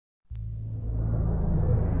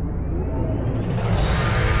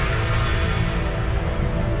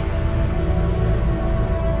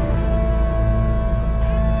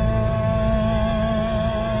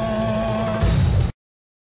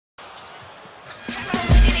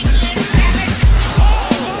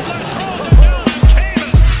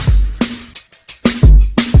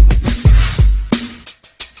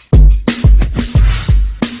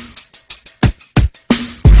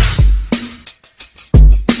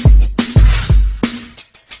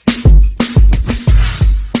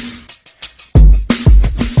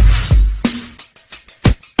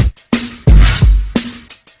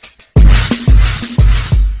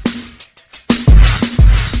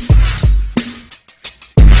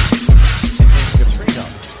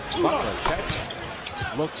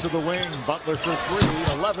Look to the wing. Butler for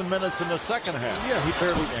three. 11 minutes in the second half. Yeah, he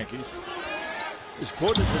barely Yankees. Is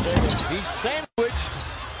quoted today. He's sandwiched.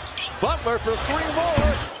 Butler for three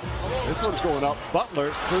more. This one's going up.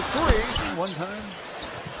 Butler for three. One time.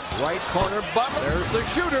 Right corner. Butler. There's the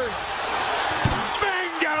shooter.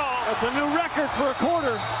 Bingo! That's a new record for a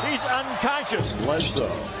quarter. He's unconscious.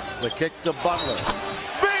 Bledsoe. The kick to Butler.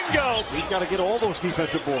 Bingo! He's got to get all those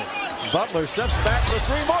defensive boards. Butler steps back for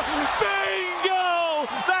three more. Bingo!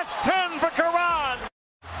 That's 10 for Caron.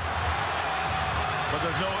 But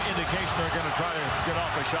there's no indication they're going to try to get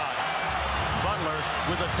off a shot. Butler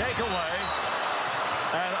with a takeaway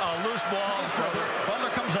and a loose ball. Butler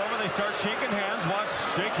comes over. They start shaking hands. Watch,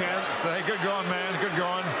 shake hands. Say, good going, man. Good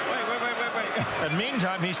going. Wait. And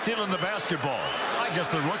meantime, he's stealing the basketball. I guess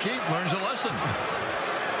the rookie learns a lesson.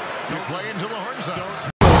 You play until the horn sounds. Don't